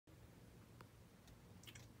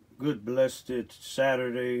Good blessed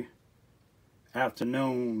Saturday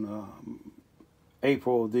afternoon,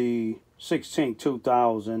 April the 16th,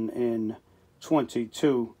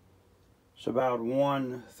 2022. It's about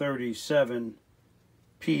 1:37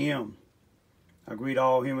 p.m. I greet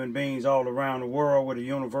all human beings all around the world with the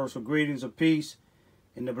universal greetings of peace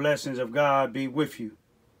and the blessings of God be with you.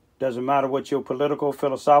 Doesn't matter what your political,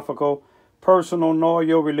 philosophical, personal, nor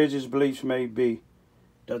your religious beliefs may be.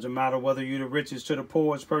 Doesn't matter whether you're the richest to the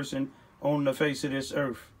poorest person on the face of this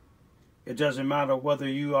earth. It doesn't matter whether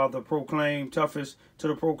you are the proclaimed toughest to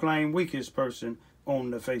the proclaimed weakest person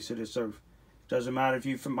on the face of this earth. Doesn't matter if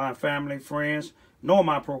you're my family, friends, nor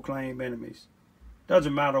my proclaimed enemies.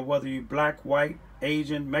 Doesn't matter whether you're black, white,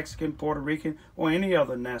 Asian, Mexican, Puerto Rican, or any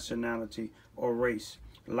other nationality or race,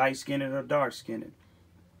 light-skinned or dark-skinned.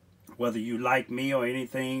 Whether you like me or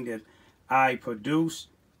anything that I produce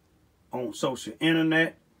on social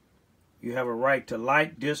internet, you have a right to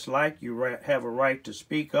like, dislike, you have a right to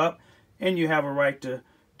speak up, and you have a right to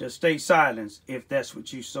stay silent if that's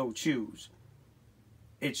what you so choose.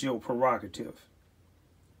 It's your prerogative.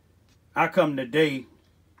 I come today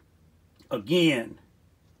again,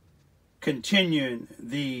 continuing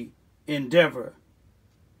the endeavor,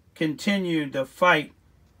 continuing the fight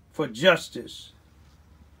for justice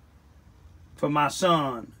for my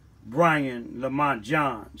son, Brian Lamont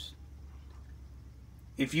Johns.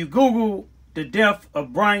 If you Google the death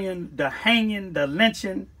of Brian, the hanging, the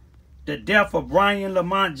lynching, the death of Brian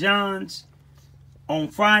Lamont Johns on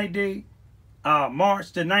Friday,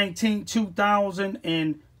 March the 19th,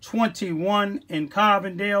 2021 in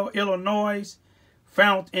Carbondale, Illinois,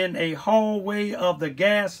 found in a hallway of the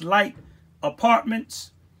Gaslight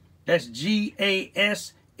Apartments. That's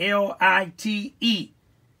G-A-S-L-I-T-E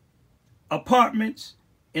Apartments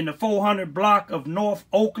in the 400 block of North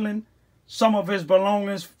Oakland. Some of his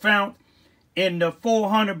belongings found in the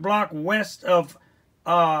 400 block west of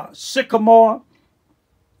Sycamore.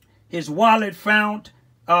 His wallet found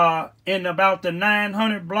in about the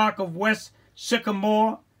 900 block of West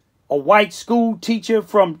Sycamore. A white school teacher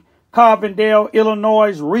from Carbondale,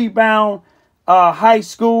 Illinois, Rebound High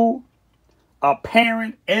School. A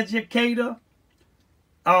parent educator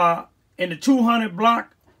in the 200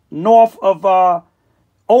 block north of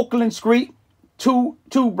Oakland Street, two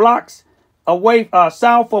blocks away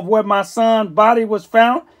south of where my son's body was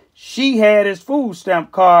found. She had his food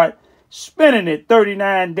stamp card, spending it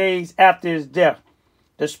 39 days after his death.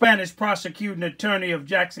 The Spanish prosecuting attorney of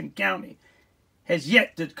Jackson County has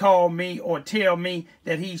yet to call me or tell me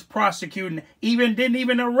that he's prosecuting, didn't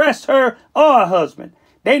even arrest her or her husband.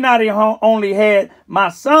 They not only had my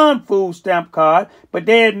son's food stamp card, but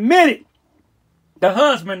they admitted the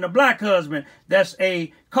husband, the black husband,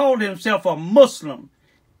 called himself a Muslim.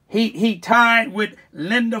 He tied with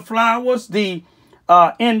Linda Flowers, the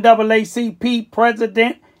NAACP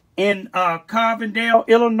president in Carbondale,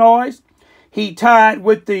 Illinois. He tied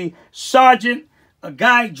with the Sergeant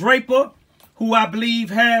Guy Draper, who I believe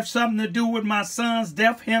have something to do with my son's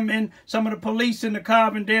death, him and some of the police in the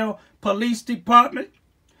Carbondale Police Department.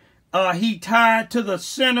 He tied to the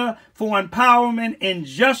Center for Empowerment and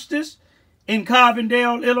Justice in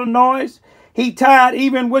Carbondale, Illinois. He tied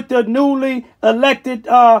even with the newly elected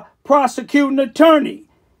prosecuting attorney.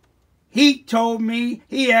 He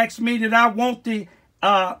asked me that I want the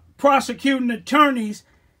prosecuting attorney's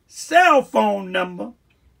cell phone number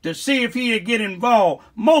to see if he'd get involved.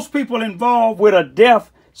 Most people involved with a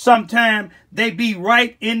death, sometime they be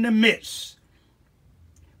right in the midst.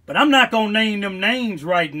 But I'm not going to name them names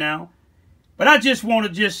right now. But I just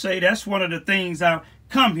want to say that's one of the things I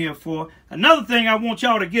come here for. Another thing, I want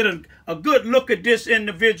y'all to get a good look at this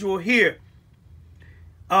individual here.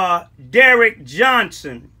 Derrick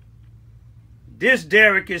Johnson. This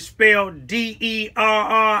Derrick is spelled D-E-R-R-I-C-K.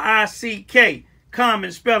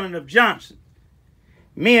 Common spelling of Johnson.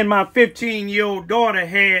 Me and my 15-year-old daughter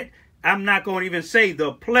had, I'm not going to even say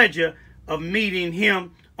the pleasure of meeting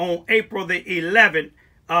him on April the 11th,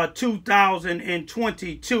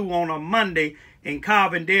 2022 on a Monday in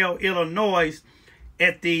Carbondale, Illinois,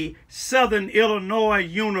 at the Southern Illinois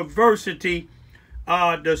University,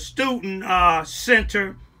 the student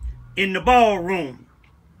center in the ballroom.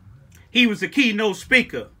 He was the keynote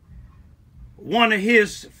speaker. One of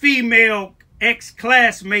his female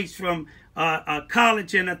ex-classmates from a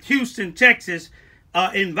college in Houston, Texas,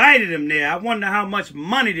 invited him there. I wonder how much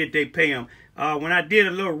money did they pay him. When I did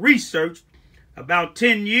a little research about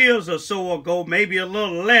 10 years or so ago, maybe a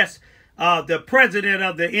little less, the president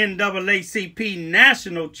of the NAACP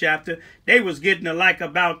national chapter, they was getting like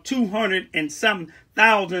about $200 and some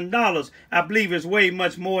thousand. I believe it's way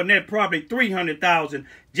much more than that, probably $300,000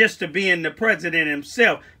 just to being the president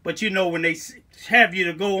himself. But you know, when they have you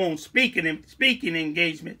to go on speaking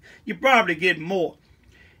engagement, you probably get more.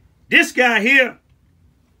 This guy here,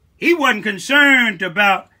 he wasn't concerned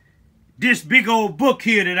about this big old book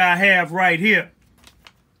here that I have right here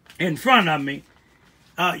in front of me.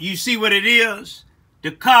 You see what it is?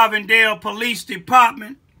 The Carbondale Police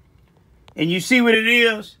Department. And you see what it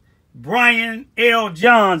is? Brian L.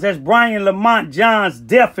 Johns. That's Brian Lamont Johns'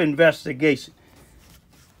 death investigation.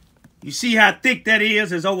 You see how thick that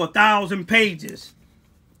is? It's over 1,000 pages.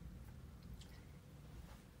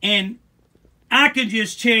 And I can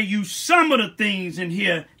just tell you some of the things in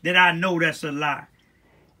here that I know that's a lie.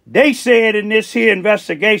 They said in this here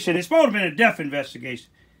investigation, it's supposed to have been a death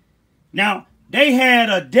investigation. Now, they had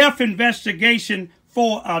a death investigation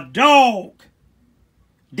for a dog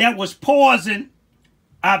that was poisoned,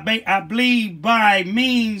 I believe, by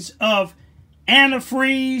means of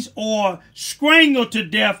antifreeze or strangled to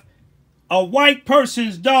death a white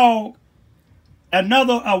person's dog.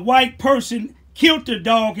 A white person killed the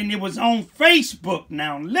dog, and it was on Facebook.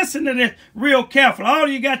 Now, listen to this real careful. All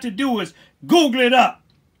you got to do is Google it up.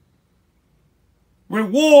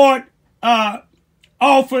 Reward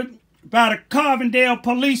offered by the Carbondale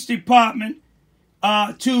Police Department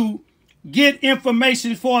to get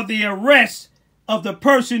information for the arrest of the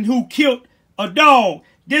person who killed a dog.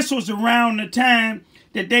 This was around the time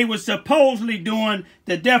that they were supposedly doing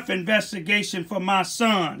the death investigation for my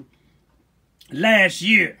son last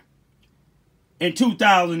year in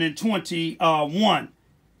 2021.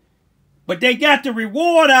 But they got the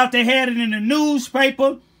reward out. They had it in the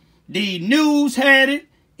newspaper. The news had it.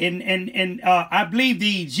 And I believe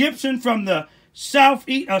the Egyptian from the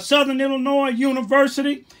Southern Illinois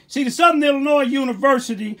University. See, the Southern Illinois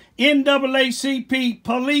University, NAACP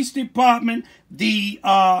Police Department, the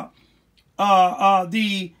Power of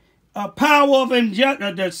the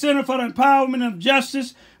Center for the Empowerment of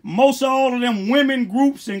Justice, most of all of them women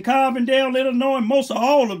groups in Carbondale, Illinois, most of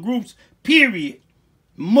all the groups, period,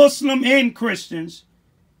 Muslim and Christians,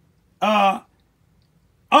 all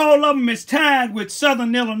of them is tied with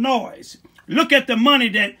Southern Illinois. Look at the money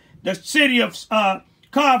that the city of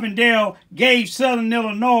Carbondale gave Southern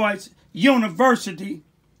Illinois University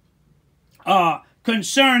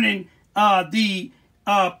concerning the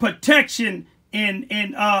protection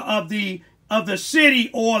of the city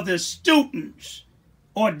or the students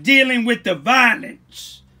or dealing with the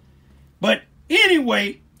violence. But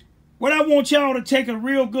anyway, what I want y'all to take a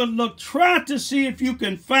real good look, try to see if you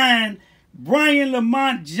can find Brian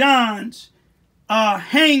Lamont Johns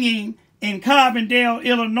hanging in Carbondale,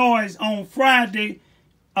 Illinois on Friday,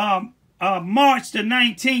 March the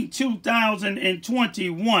 19th,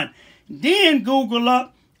 2021. Then Google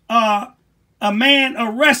up a man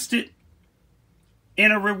arrested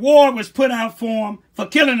and a reward was put out for him for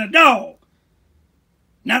killing a dog.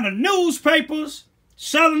 Now the newspapers,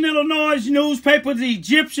 Southern Illinois newspaper, the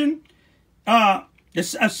Egyptian, the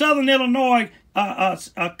Southern Illinois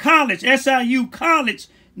college, SIU college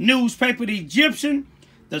newspaper, the Egyptian,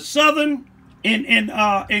 the Southern in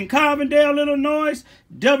Carbondale, Illinois,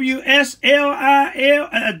 WSIL,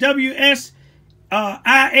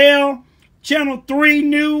 Channel 3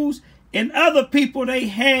 News, and other people, they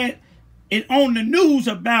had it on the news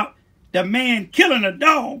about the man killing a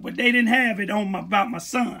dog, but they didn't have it on about my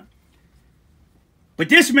son. But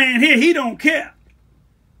this man here, he don't care.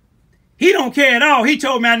 He don't care at all. He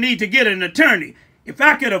told me I need to get an attorney. If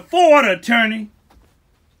I could afford an attorney,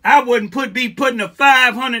 I wouldn't be putting a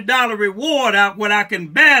 $500 reward out what I can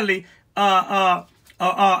barely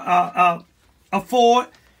afford.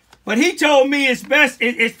 But he told me it's best,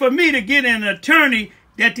 it's for me to get an attorney,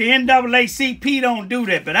 that the NAACP don't do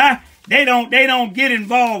that. But they don't get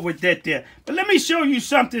involved with that there. But let me show you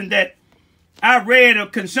something that I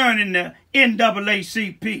read concerning the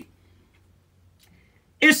NAACP.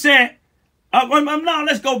 It said, now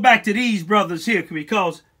let's go back to these brothers here,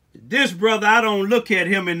 because this brother, I don't look at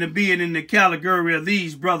him being in the category of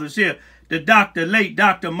these brothers here. The late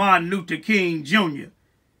Dr. Martin Luther King Jr.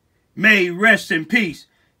 May rest in peace.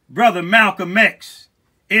 Brother Malcolm X,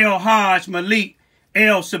 El Haj Malik,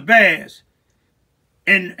 El Sabaz,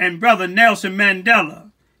 and Brother Nelson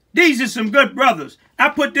Mandela. These are some good brothers. I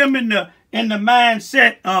put them in the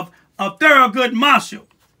mindset of Thurgood Marshall.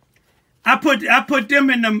 I put them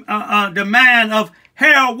in the mind of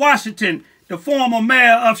Harold Washington, the former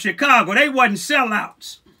mayor of Chicago. They wasn't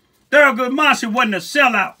sellouts. Thurgood Marshall wasn't a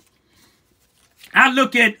sellout. I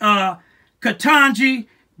look at Ketanji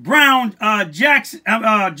Brown Jackson,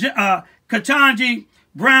 Ketanji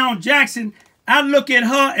Brown Jackson, I look at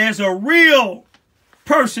her as a real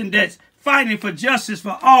person that's fighting for justice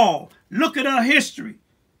for all. Look at her history.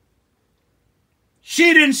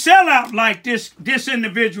 She didn't sell out like this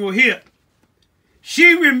individual here.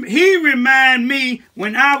 He reminded me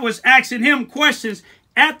when I was asking him questions,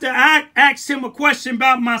 after I asked him a question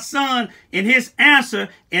about my son and his answer,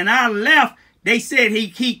 and I left, they said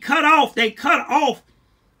they cut off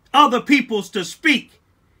other people's to speak.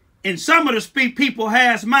 And some of the people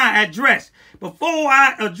has my address. Before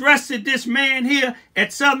I addressed this man here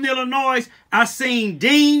at Southern Illinois, I seen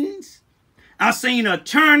deans, I seen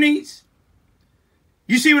attorneys.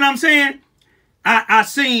 You see what I'm saying? I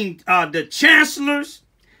seen the chancellors.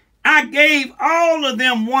 I gave all of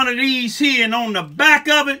them one of these here, and on the back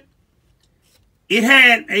of it, it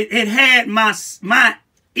had my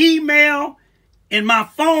email and my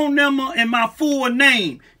phone number and my full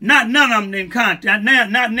name. None of them in contact.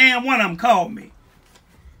 Not one of them called me.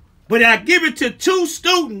 But I give it to two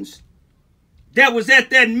students that was at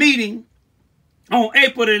that meeting on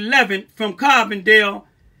April 11th from Carbondale.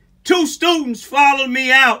 Two students followed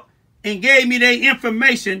me out and gave me their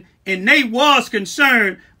information, and they was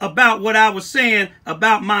concerned about what I was saying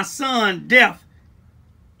about my son's death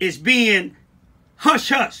is being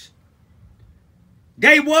hush-hush.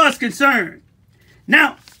 They was concerned.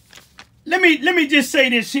 Now, let me just say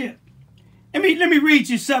this here. Let me read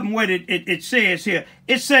you something what it says here.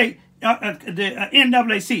 It say the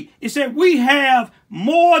NAACP. It said we have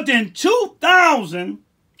more than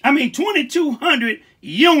 2,200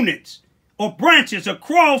 units or branches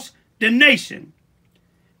across the nation,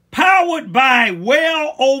 powered by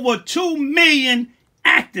well over 2 million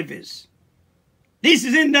activists. This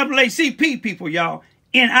is NAACP people, y'all,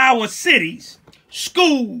 in our cities,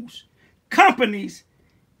 schools, companies,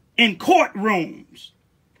 and courtrooms.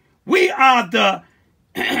 We are the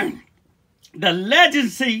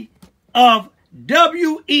legacy of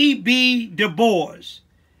W.E.B. Du Bois,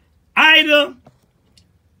 Ida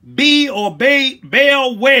B. or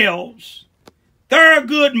Bell Wells,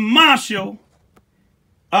 Thurgood Marshall,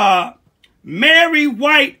 Mary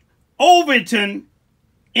White Overton,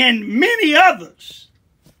 and many others.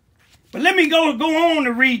 But let me go on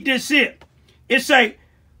to read this here. It say,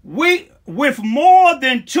 with more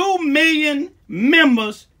than 2 million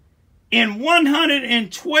members in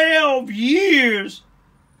 112 years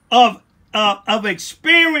of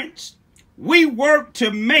experience, we work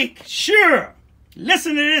to make sure,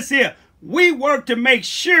 listen to this here, we work to make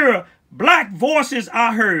sure black voices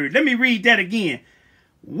are heard. Let me read that again.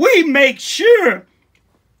 We make sure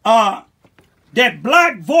that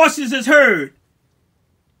black voices is heard.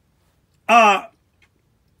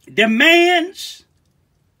 Demands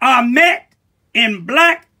are met and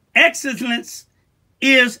black excellence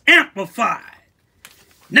is amplified.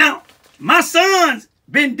 Now, my son's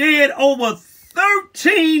been dead over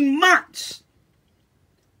 13 months.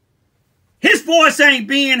 His voice ain't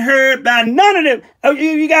being heard by none of them.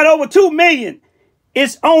 You got over 2 million.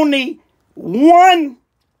 It's only one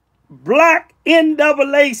black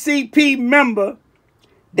NAACP member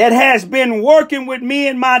that has been working with me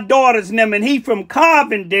and my daughters and them, and he from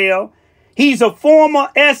Carbondale. He's a former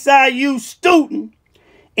SIU student,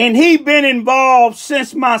 and he been involved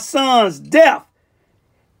since my son's death,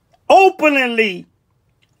 openly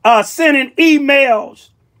sending emails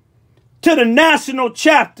to the national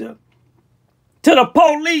chapter, to the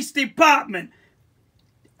police department,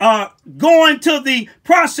 going to the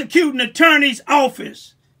prosecuting attorney's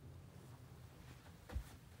office.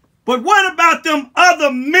 But what about them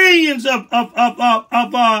other millions of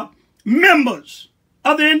members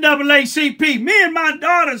of the NAACP? Me and my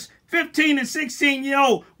daughters, 15 and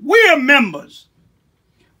 16-year-old, we're members.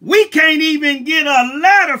 We can't even get a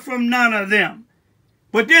letter from none of them.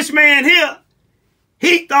 But this man here,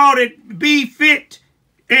 he thought it be fit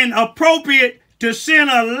and appropriate to send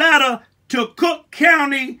a letter to Cook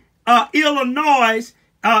County, Illinois,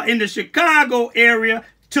 in the Chicago area,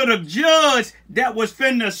 to the judge that was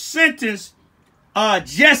finna sentence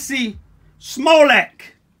Jesse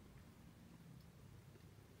Smollett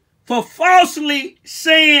for falsely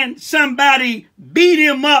saying somebody beat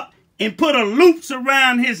him up and put a noose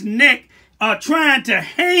around his neck, trying to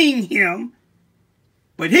hang him.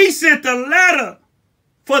 But he sent a letter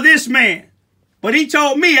for this man. But he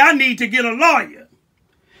told me I need to get a lawyer.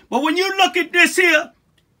 But when you look at this here,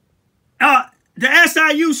 the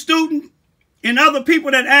SIU student and other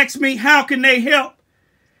people that ask me how can they help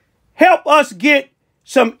us get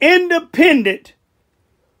some independent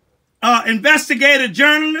investigative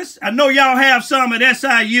journalists. I know y'all have some at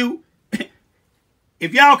SIU.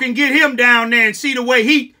 If y'all can get him down there and see the way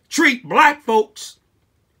he treat black folks,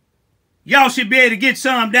 y'all should be able to get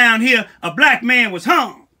some down here. A black man was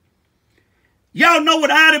hung. Y'all know what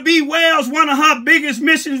Ida B. Wells, one of her biggest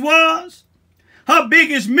missions was? Her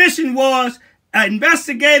biggest mission was an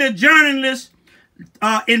investigative journalist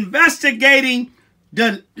investigating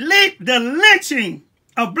the lynching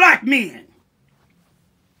of black men.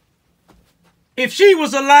 If she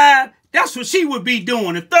was alive, that's what she would be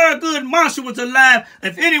doing. If Thurgood Marshall was alive,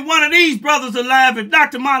 if any one of these brothers alive, if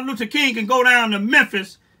Dr. Martin Luther King can go down to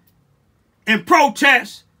Memphis and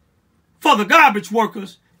protest for the garbage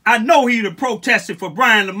workers, I know he'd have protested for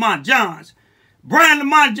Brian Lamont John's. Brian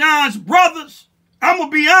Lamont John's brothers, I'm going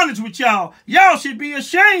to be honest with y'all. Y'all should be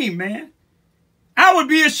ashamed, man. I would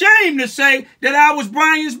be ashamed to say that I was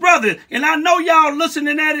Brian's brother. And I know y'all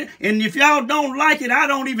listening at it, and if y'all don't like it, I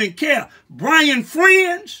don't even care. Brian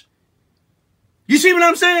friends. You see what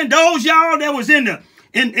I'm saying? Those y'all that was in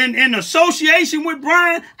association with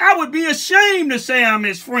Brian, I would be ashamed to say I'm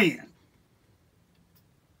his friend.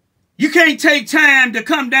 You can't take time to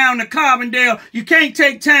come down to Carbondale. You can't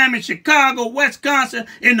take time in Chicago, Wisconsin,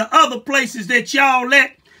 and the other places that y'all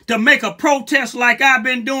let to make a protest like I've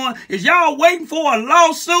been doing. Is y'all waiting for a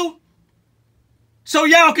lawsuit so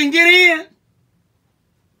y'all can get in?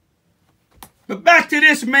 But back to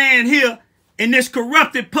this man here in this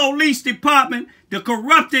corrupted police department, the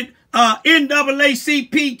corrupted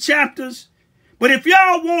NAACP chapters. But if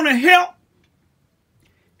y'all want to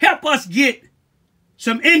help us get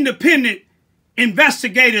some independent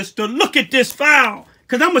investigators to look at this file,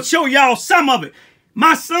 because I'm going to show y'all some of it.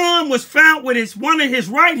 My son was found with one of his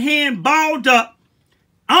right hand balled up,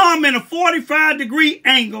 arm in a 45-degree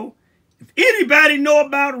angle. If anybody know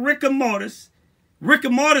about rigor mortis,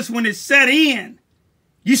 when it's set in,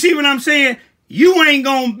 you see what I'm saying? You ain't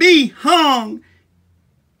going to be hung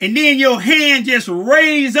and then your hand just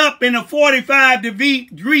raised up in a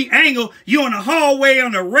 45-degree angle. You're in the hallway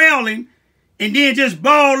on the railing, and then just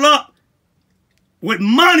ball up with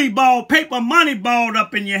paper money balled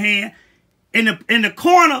up in your hand. In the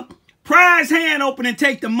corner, pry his hand open and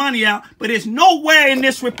take the money out. But there's nowhere in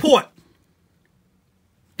this report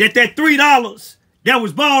that $3 that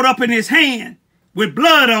was balled up in his hand with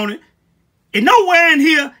blood on it, and nowhere in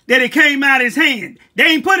here that it came out of his hand. They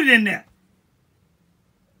ain't put it in there.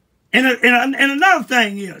 And another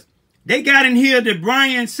thing is, they got in here that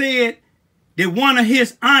Brian said that one of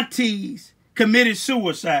his aunties committed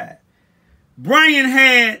suicide. Brian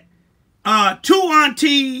had 2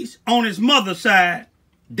 aunties on his mother's side.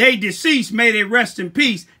 They deceased, may they rest in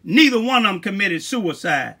peace. Neither one of them committed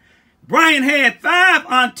suicide. Brian had 5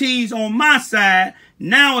 aunties on my side.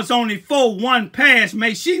 Now it's only 4. One passed,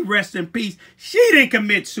 may she rest in peace. She didn't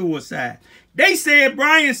commit suicide. They said,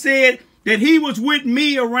 Brian said that he was with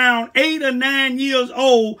me around 8 or 9 years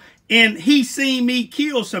old, and he seen me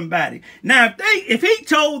kill somebody. Now, if he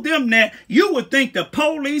told them that, you would think the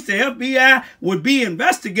police, the FBI, would be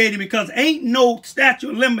investigating, because ain't no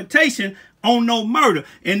statute of limitation on no murder.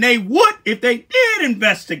 And they would, if they did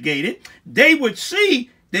investigate it, they would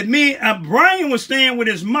see that Brian was staying with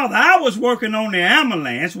his mother. I was working on the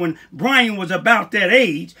ambulance when Brian was about that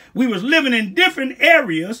age. We was living in different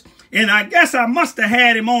areas, and I guess I must have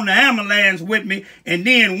had him on the ambulance with me, and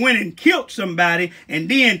then went and killed somebody, and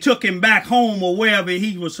then took him back home or wherever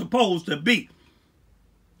he was supposed to be.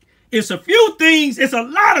 It's a few things, it's a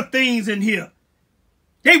lot of things in here.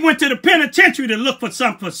 They went to the penitentiary to look for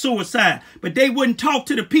something for suicide, but they wouldn't talk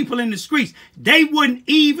to the people in the streets. They wouldn't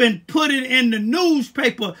even put it in the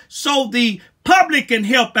newspaper so the public can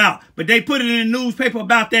help out. But they put it in the newspaper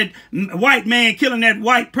about that white man killing that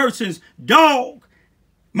white person's dog.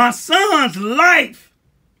 My son's life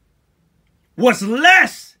was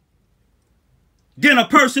less than a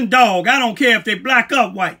person's dog. I don't care if they black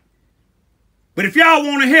or white. But if y'all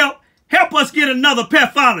want to help us get another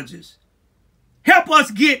pathologist. Help us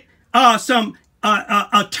get some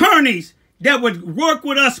attorneys that would work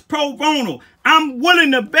with us pro bono. I'm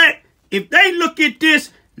willing to bet if they look at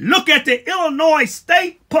this, look at the Illinois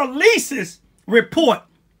State Police's report.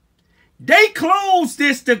 They closed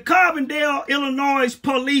the Carbondale, Illinois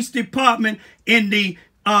Police Department in the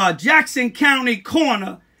Jackson County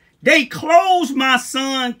corner. They closed my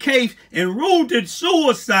son's case and ruled it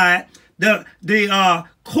suicide. The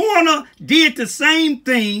coroner did the same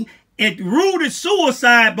thing. It ruled it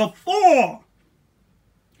suicide before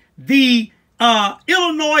the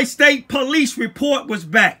Illinois State Police report was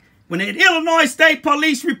back. When the Illinois State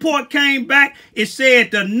Police report came back, it said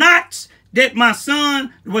the knots that my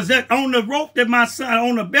son was on the rope that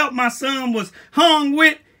on the belt my son was hung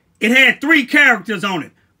with, it had 3 characters on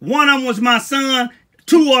it. One of them was my son,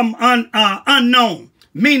 2 of them unknown.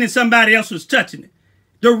 meaning somebody else was touching it.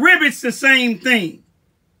 The ribbit's the same thing.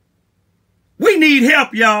 We need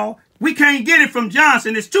help, y'all. We can't get it from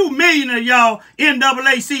Johnson. There's 2 million of y'all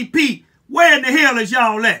NAACP. Where in the hell is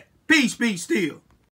y'all at? Peace be still.